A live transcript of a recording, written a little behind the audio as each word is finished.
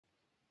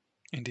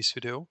In this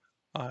video,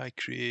 I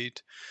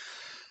create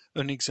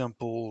an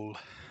example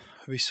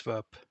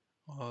VISVAP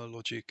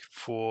logic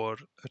for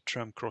a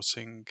tram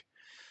crossing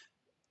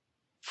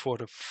for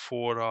a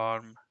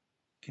four-arm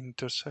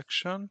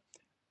intersection.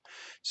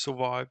 So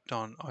what I've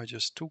done, I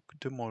just took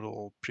the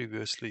model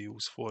previously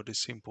used for the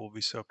simple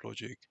VISVAP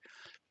logic,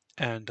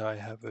 and I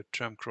have a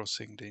tram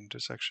crossing the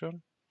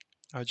intersection.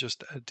 I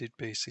just added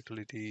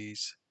basically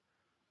these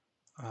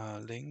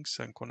links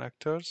and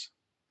connectors,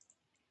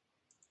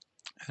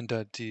 and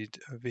added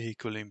a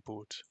vehicle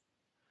input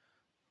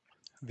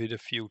with a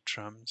few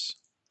trams.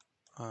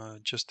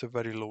 Just a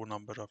very low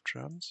number of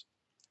trams.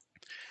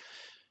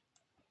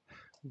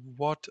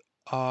 What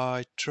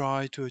I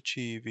try to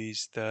achieve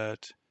is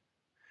that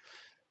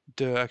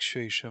the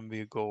actuation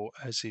will go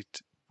as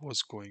it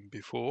was going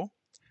before,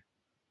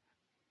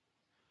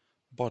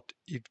 but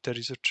if there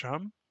is a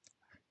tram,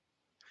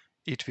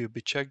 it will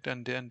be checked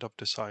at the end of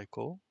the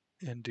cycle,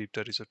 and if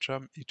there is a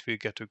tram, it will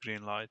get a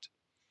green light.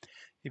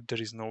 If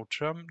there is no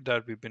tram,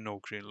 there will be no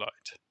green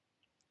light.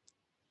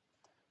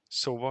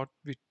 So what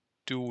we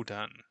do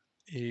then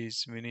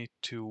is we need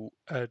to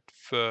add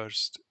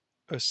first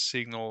a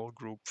signal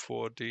group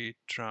for the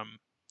tram.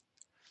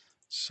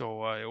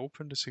 So I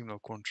open the signal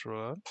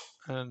controller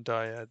and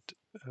I add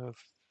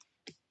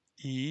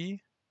E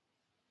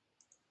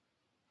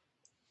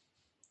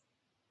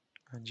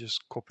and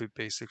just copy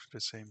basically the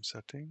same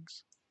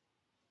settings.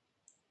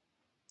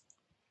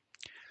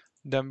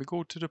 Then we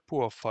go to the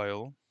PUA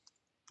file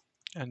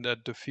and add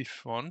the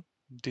fifth one.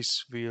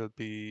 This will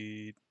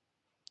be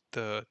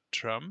the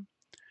tram.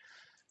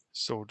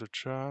 So the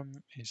tram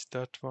is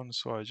that one,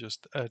 so I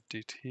just add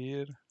it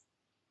here.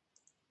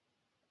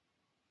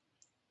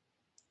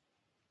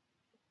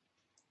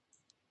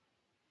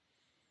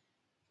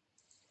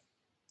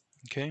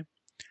 Okay.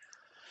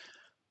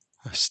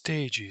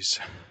 Stages.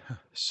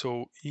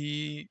 So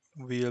E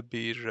will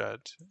be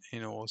red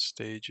in all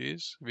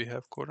stages we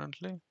have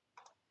currently,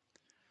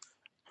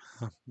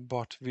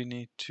 but we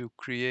need to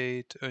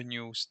create a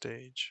new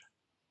stage.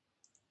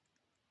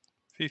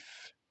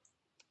 Fifth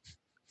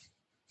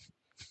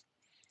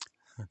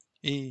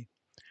E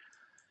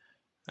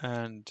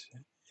and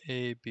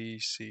A, B,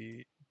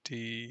 C,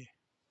 D.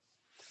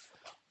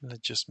 Let's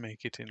just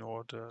make it in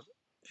order.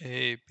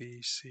 A,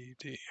 B, C,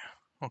 D.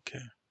 Okay.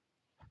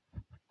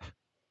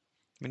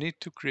 We need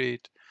to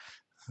create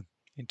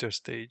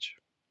interstage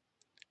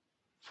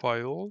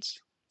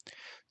files.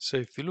 So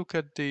if we look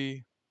at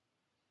the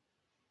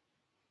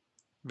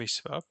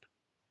VISVAP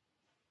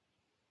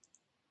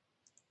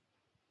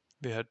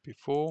we had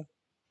before,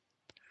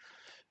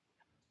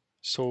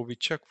 so we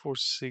check for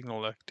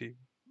signal active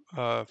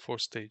for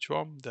stage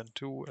 1, then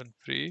 2 and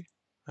 3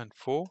 and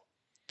 4.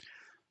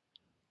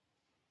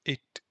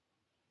 It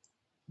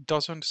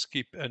doesn't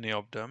skip any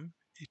of them.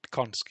 It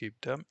can't skip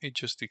them. It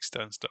just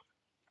extends them.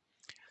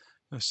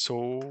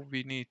 So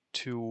we need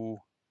to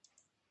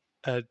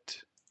add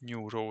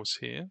new rows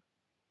here.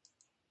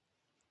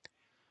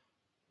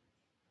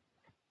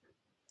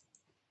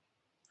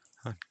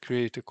 And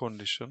create a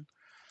condition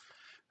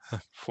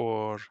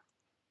for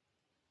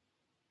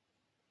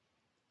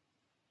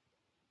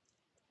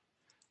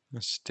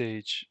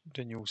stage,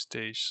 the new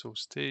stage. So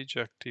stage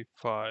active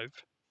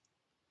 5.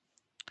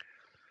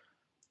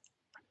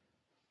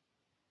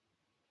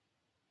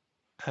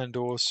 And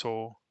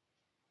also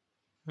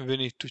we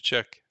need to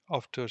check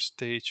after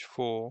stage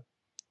 4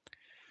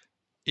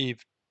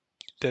 if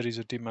there is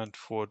a demand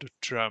for the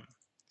tram.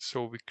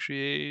 So we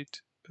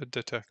create a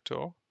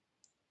detector.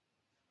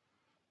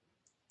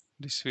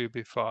 This will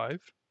be 5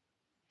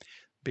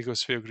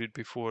 because we agreed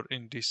before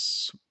in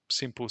this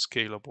simple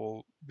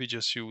scalable we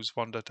just use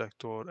one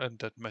detector and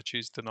that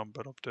matches the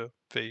number of the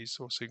phase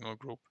or signal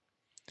group.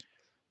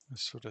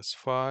 So that's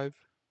 5.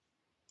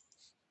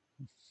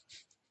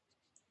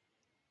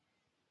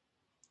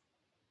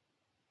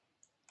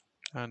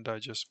 And I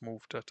just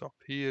move that up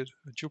here,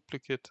 a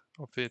duplicate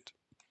of it.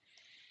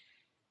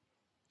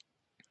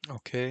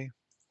 Okay.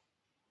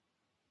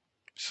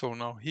 So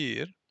now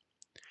here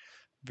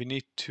we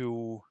need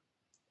to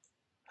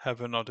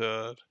have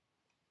another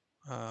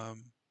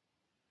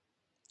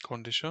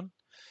condition.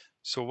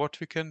 So what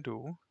we can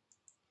do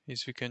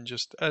is we can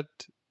just add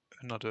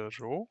another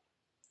row,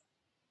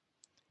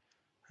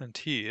 and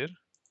here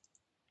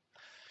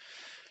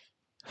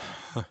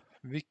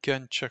we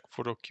can check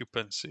for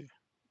occupancy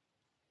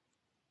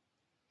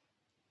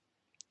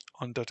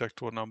on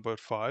detector number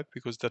 5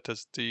 because that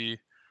is the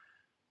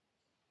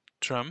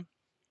tram,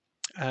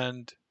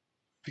 and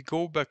we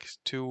go back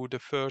to the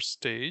first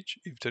stage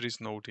if there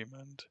is no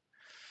demand.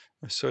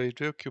 So if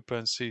the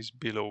occupancy is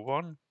below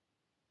 1,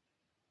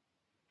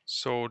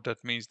 so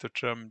that means the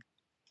tram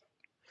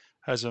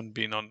hasn't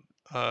been on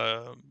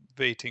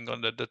waiting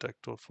on the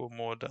detector for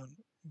more than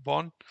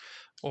 1,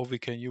 or we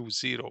can use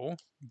 0,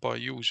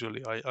 but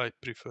usually I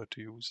prefer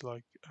to use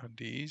like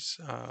these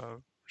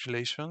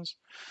relations.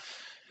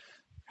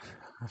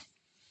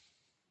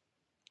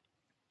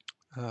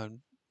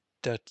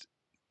 That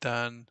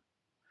then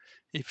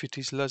if it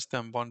is less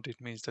than 1, it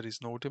means there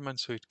is no demand,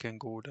 so it can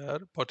go there.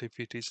 But if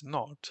it is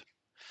not,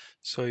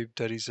 So if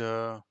there is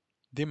a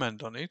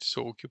demand on it,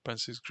 so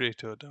occupancy is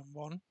greater than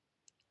 1,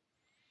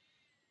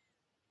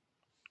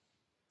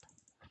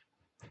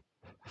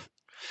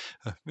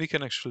 we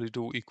can actually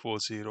do equal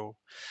 0.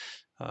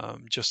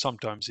 Just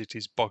sometimes it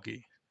is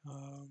buggy.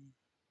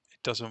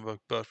 It doesn't work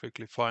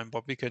perfectly fine,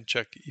 but we can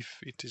check. If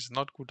it is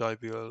not good, I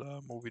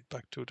will move it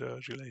back to the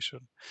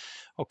relation.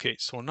 Okay,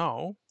 so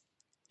now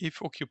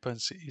if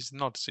occupancy is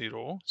not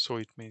 0, so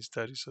it means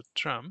there is a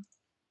tram.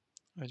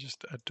 I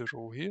just add the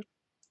row here.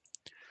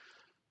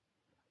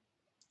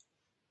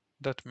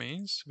 That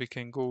means we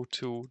can go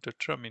to the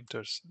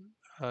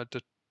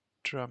the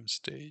tram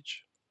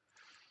stage.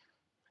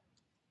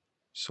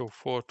 So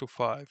 4 to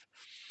 5.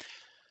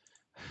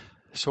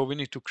 So we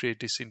need to create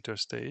this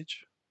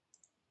interstage.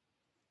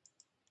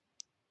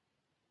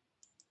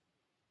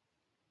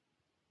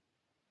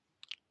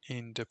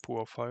 In the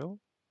pool file.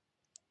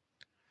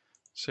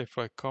 So if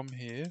I come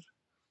here,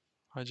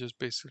 I just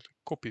basically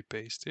copy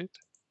paste it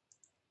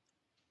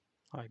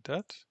like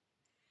that.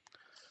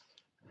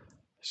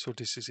 So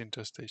this is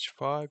interstage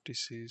 5,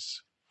 this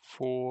is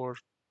 4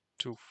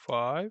 to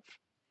 5.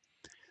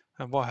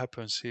 And what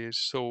happens here?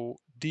 So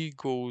D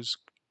goes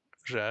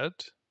red.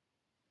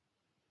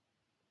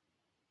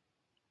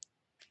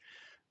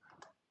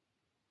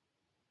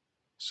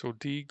 So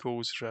D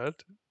goes red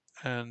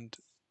and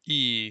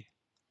E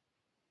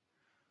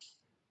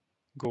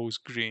goes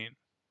green.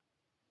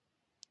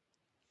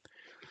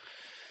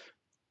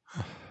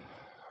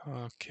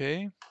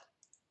 Okay.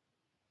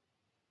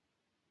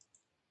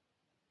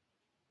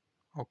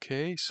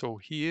 Okay, so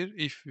here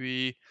if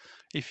we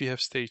have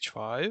stage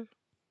 5,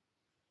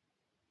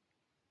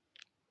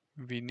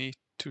 we need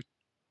to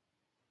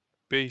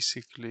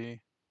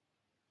basically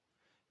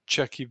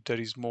check if there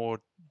is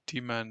more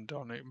demand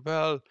on it.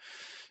 Well,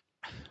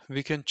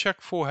 we can check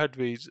for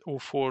headways or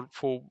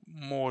for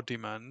more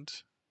demand,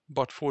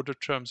 but for the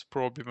trams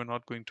probably we're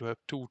not going to have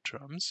 2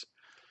 trams,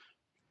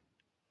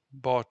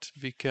 but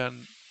we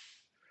can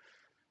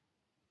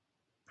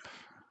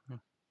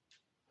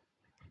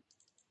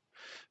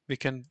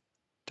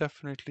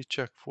definitely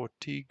check for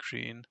T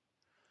green.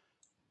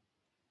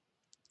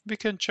 We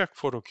can check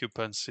for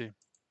occupancy.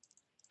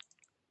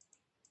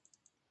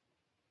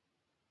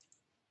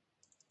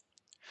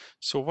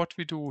 So what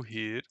we do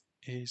here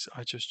is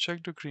I just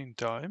check the green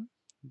time,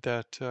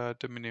 that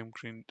the minimum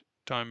green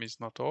time is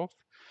not off.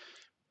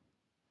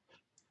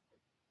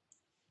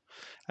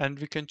 And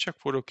we can check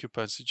for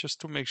occupancy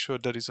just to make sure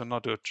there is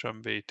another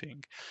tram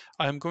waiting.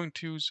 I'm going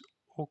to use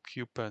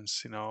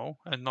occupancy now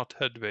and not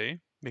headway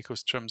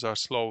because trams are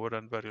slower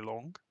and very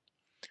long.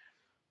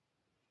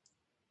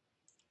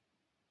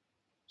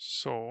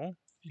 So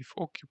if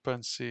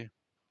occupancy,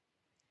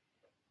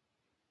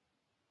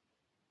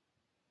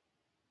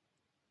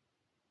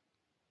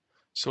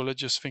 so let's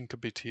just think a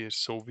bit here.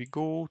 So we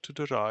go to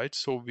the right,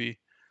 so we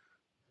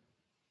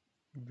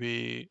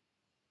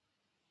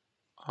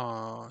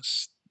uh,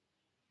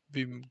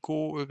 we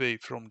go away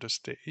from the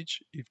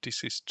stage if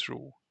this is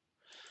true.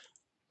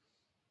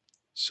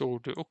 So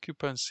the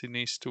occupancy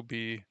needs to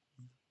be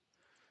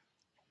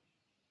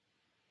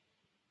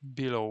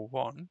below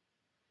 1.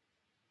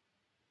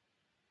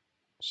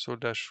 So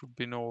there should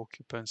be no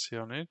occupancy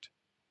on it.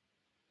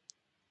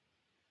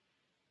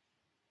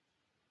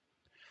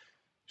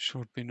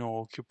 Should be no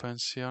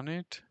occupancy on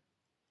it.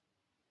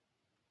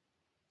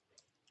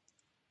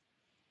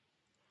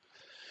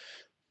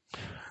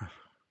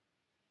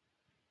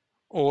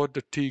 Or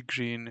the T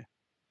green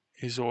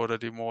is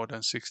already more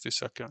than 60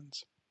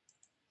 seconds.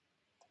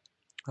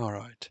 All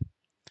right.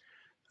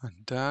 And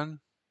then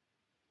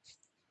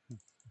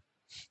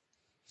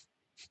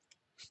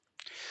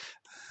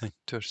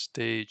enter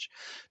stage.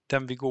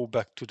 Then we go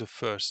back to the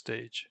first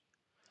stage.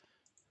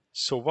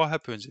 So what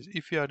happens is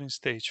if you are in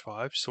stage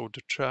 5, so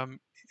the tram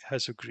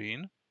has a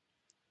green,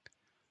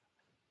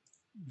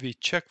 we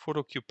check for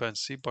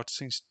occupancy, but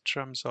since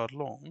trams are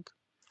long,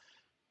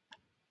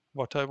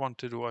 what I want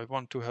to do, I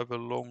want to have a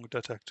long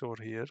detector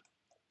here.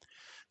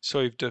 So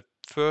if the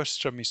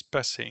first tram is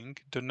passing,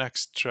 the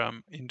next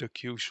tram in the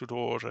queue should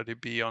already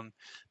be on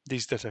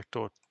this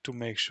detector to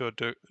make sure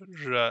the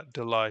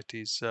light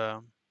is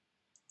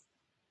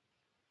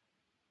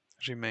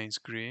remains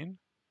green.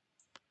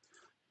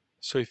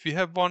 So if we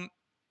have one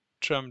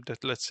tram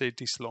that, let's say,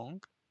 this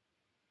long,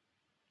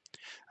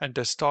 and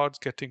they start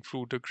getting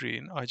through the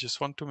green, I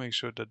just want to make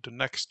sure that the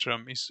next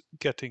tram is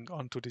getting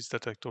onto this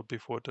detector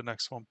before the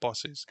next one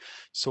passes.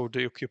 So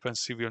the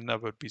occupancy will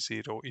never be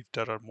 0 if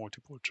there are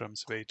multiple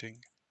trams waiting.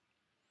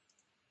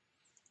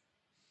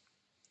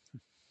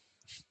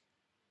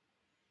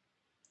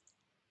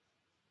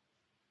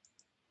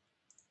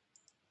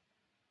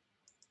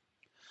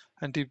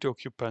 And if the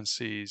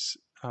occupancy is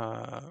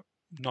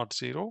not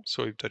 0,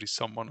 so if there is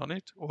someone on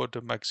it, or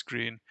the max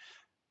green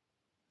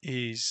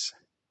is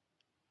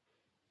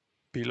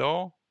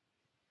below,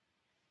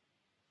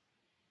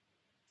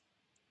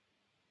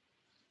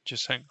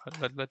 just hang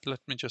on, let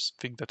me just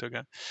think that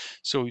again.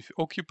 So if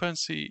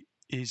occupancy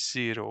is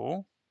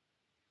 0,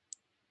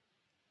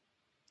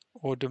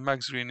 or the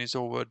max green is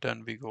over,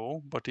 then we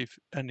go. But if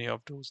any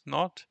of those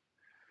not,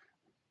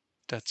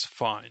 that's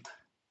fine.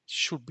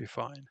 Should be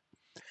fine.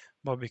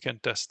 But we can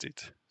test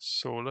it.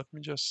 So let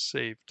me just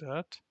save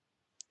that.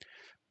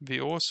 We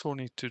also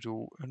need to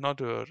do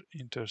another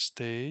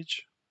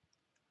interstage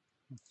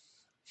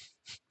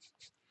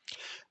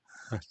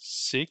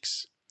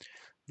 6,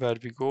 where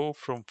we go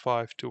from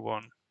 5 to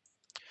 1.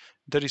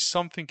 There is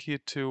something here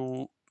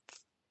to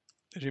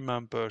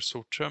remember.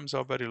 So trams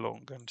are very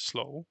long and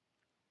slow.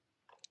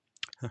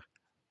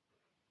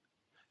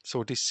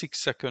 So this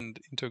 6-second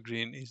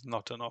intergreen is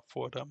not enough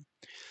for them.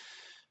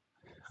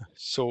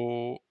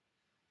 So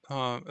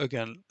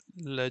again,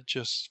 let's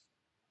just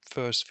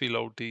first fill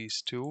out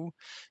these two.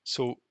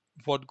 So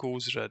what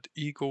goes red?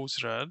 E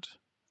goes red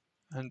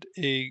and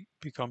A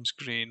becomes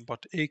green,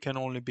 but A can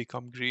only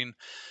become green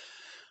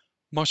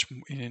much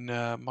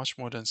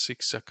more than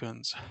 6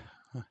 seconds.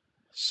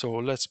 So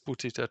let's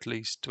put it at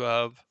least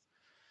 12,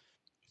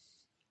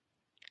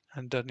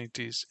 and then it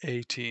is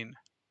 18.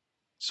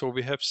 So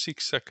we have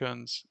 6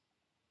 seconds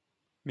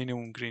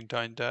minimum green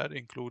time there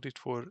included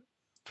for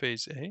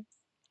phase A.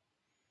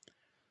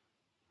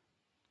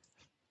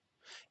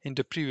 In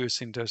the previous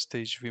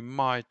interstage, we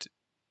might,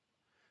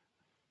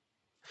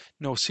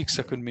 no,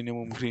 6-second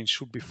minimum green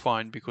should be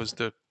fine because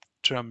the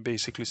tram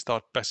basically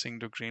start passing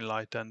the green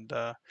light, and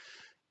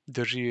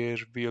the rear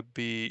will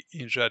be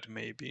in red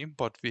maybe,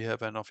 but we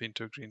have enough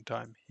intergreen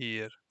time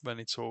here when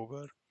it's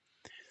over.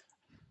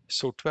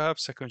 So 12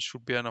 seconds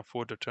should be enough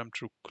for the tram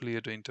to clear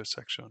the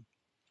intersection.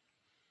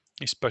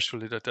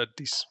 Especially that at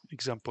this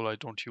example I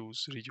don't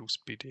use reduced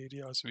speed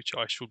areas, which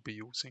I should be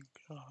using.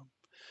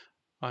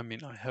 I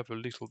mean, I have a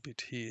little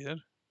bit here.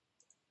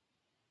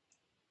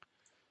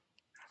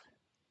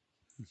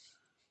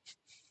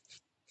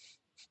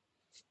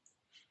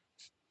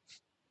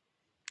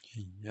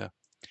 Yeah,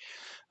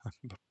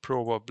 but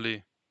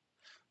probably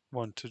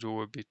want to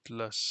do a bit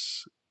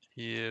less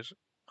here.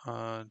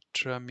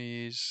 Tram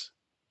is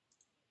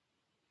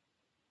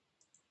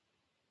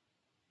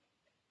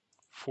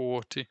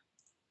 40.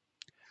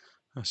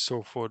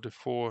 So for the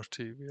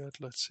 40, we had,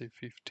 let's say,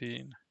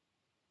 15.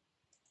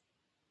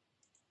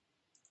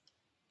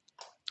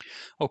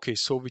 Okay,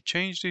 so we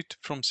changed it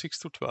from 6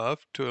 to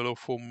 12 to allow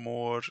for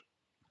more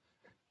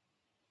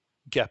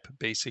gap,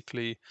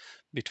 basically,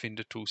 between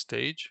the two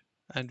stage.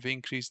 And we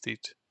increased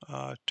it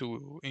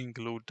to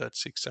include that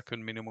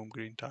 6-second minimum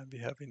green time we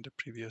have in the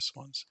previous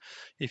ones.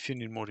 If you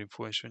need more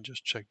information,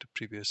 just check the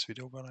previous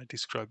video when I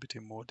describe it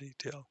in more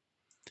detail.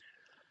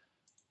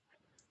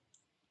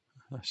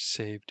 I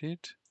saved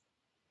it.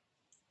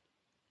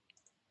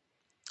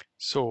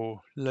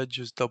 So let's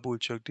just double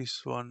check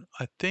this one.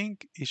 I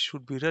think it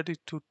should be ready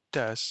to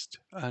test,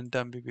 and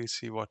then we will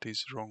see what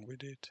is wrong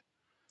with it.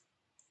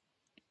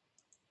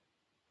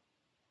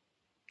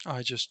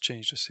 I just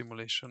changed the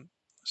simulation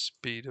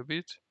speed a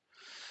bit.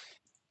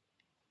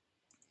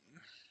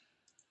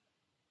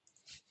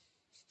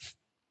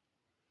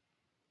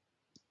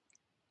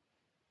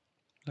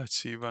 Let's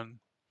see when.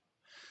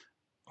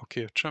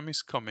 Okay, a tram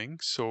is coming,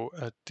 so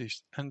at the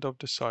end of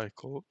the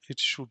cycle, it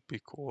should be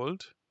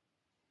called.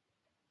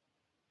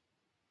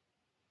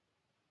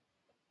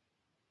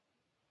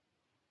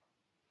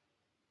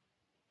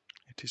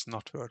 It is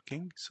not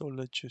working, so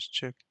let's just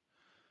check.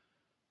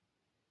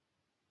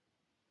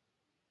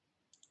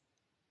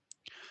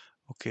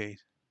 Okay,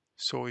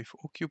 so if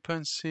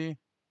occupancy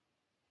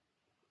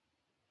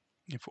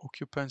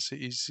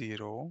is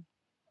 0,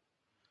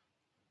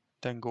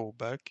 then go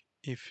back.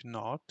 If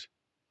not,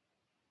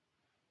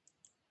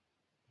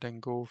 then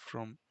go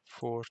from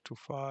 4 to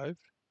 5.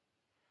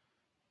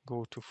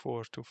 Go to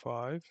 4 to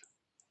 5.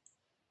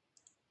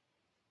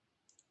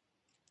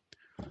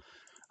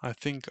 I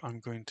think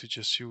I'm going to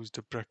just use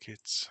the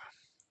brackets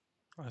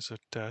as a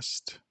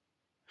test.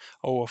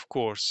 Oh, of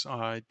course,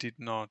 I did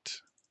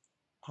not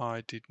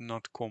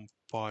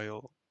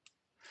compile.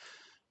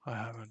 I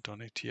haven't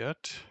done it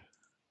yet.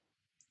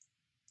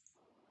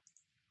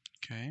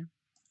 Okay.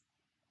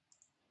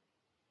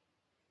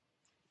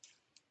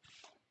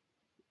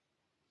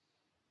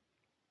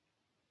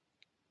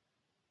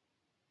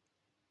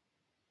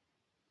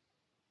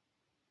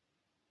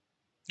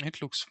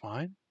 It looks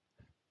fine.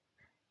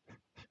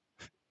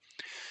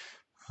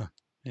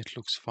 It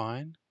looks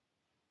fine.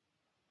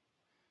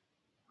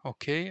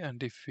 Okay,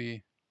 and if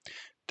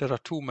there are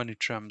too many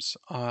trams,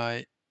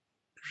 I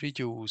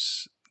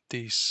reduce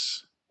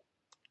this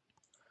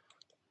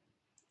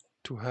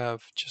to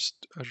have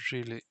just a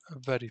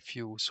very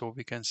few, so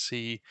we can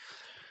see,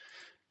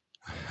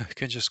 we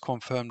can just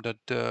confirm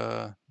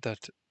that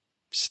that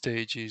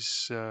stage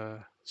is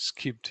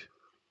skipped.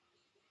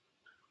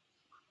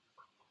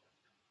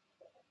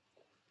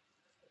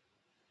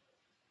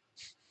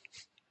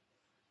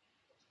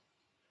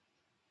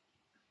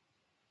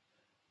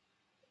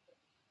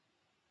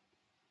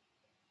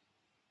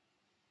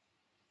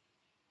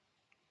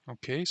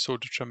 Okay, so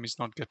the tram is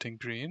not getting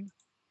green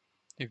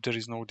if there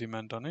is no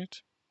demand on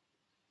it.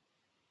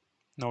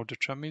 Now the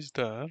tram is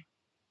there.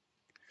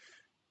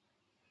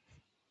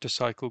 The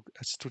cycle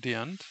gets to the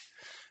end.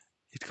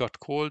 it got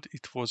cold,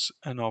 it was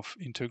enough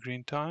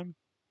intergreen time,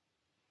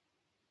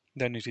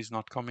 then it is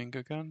not coming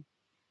again.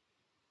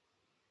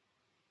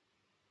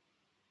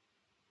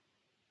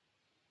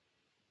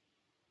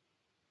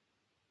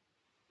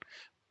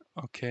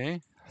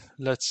 Okay,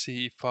 let's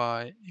see if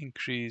I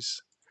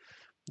increase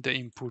the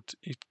input,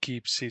 it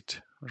keeps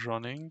it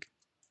running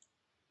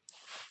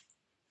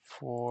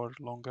for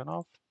long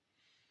enough.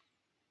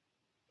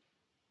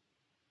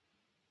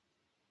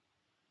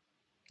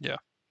 Yeah,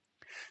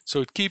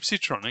 so it keeps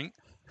it running.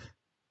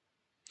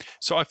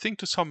 So I think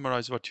to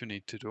summarize what you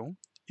need to do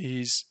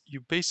is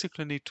you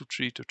basically need to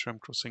treat a tram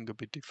crossing a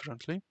bit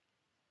differently.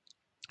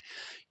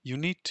 You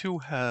need to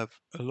have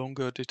a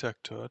longer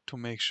detector to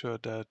make sure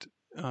that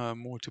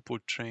multiple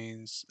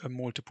trams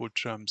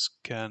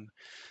can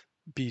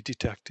be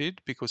detected,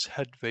 because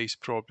headway is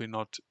probably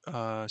not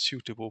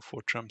suitable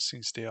for trams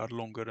since they are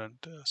longer and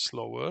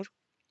slower.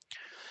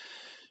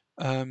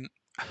 Um,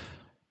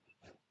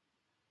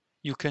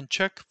 you can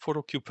check for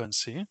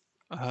occupancy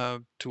for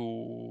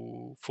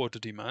the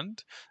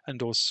demand,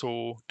 and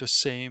also the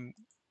same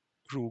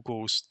rule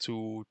goes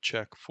to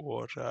check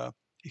for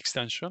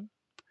extension.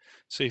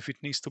 So if it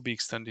needs to be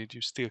extended,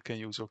 you still can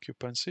use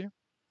occupancy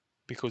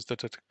because the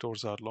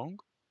detectors are long.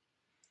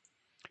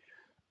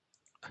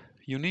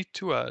 You need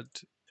to add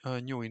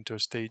new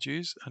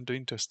interstages, and the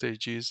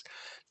interstages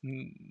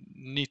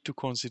need to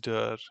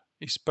consider,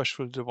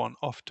 especially the one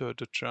after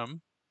the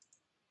tram,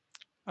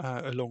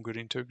 a longer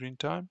intergreen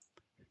time.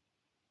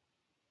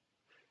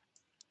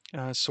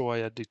 So I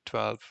added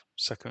 12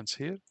 seconds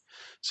here.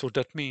 So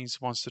that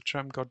means once the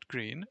tram got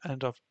green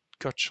and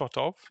got shut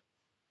off,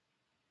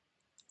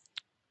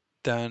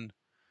 then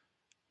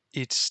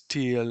it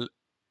still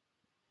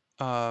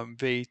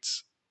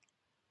waits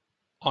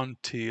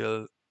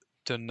until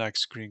the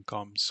next green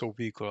comes. So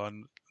vehicle are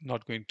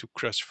not going to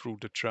crash through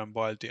the tram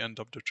while the end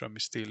of the tram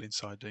is still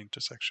inside the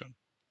intersection.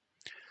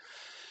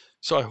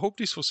 So I hope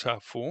this was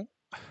helpful.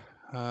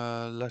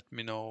 Let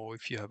me know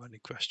if you have any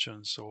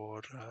questions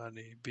or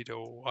any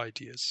video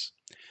ideas.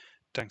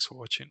 Thanks for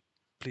watching.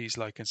 Please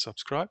like and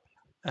subscribe.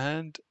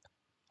 And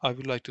I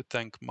would like to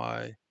thank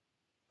my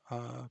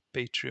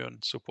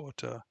Patreon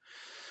supporter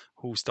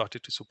who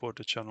started to support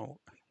the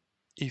channel.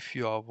 If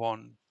you are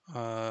one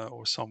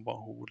or someone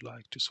who would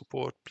like to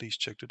support, please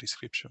check the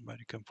description where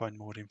you can find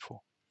more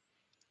info.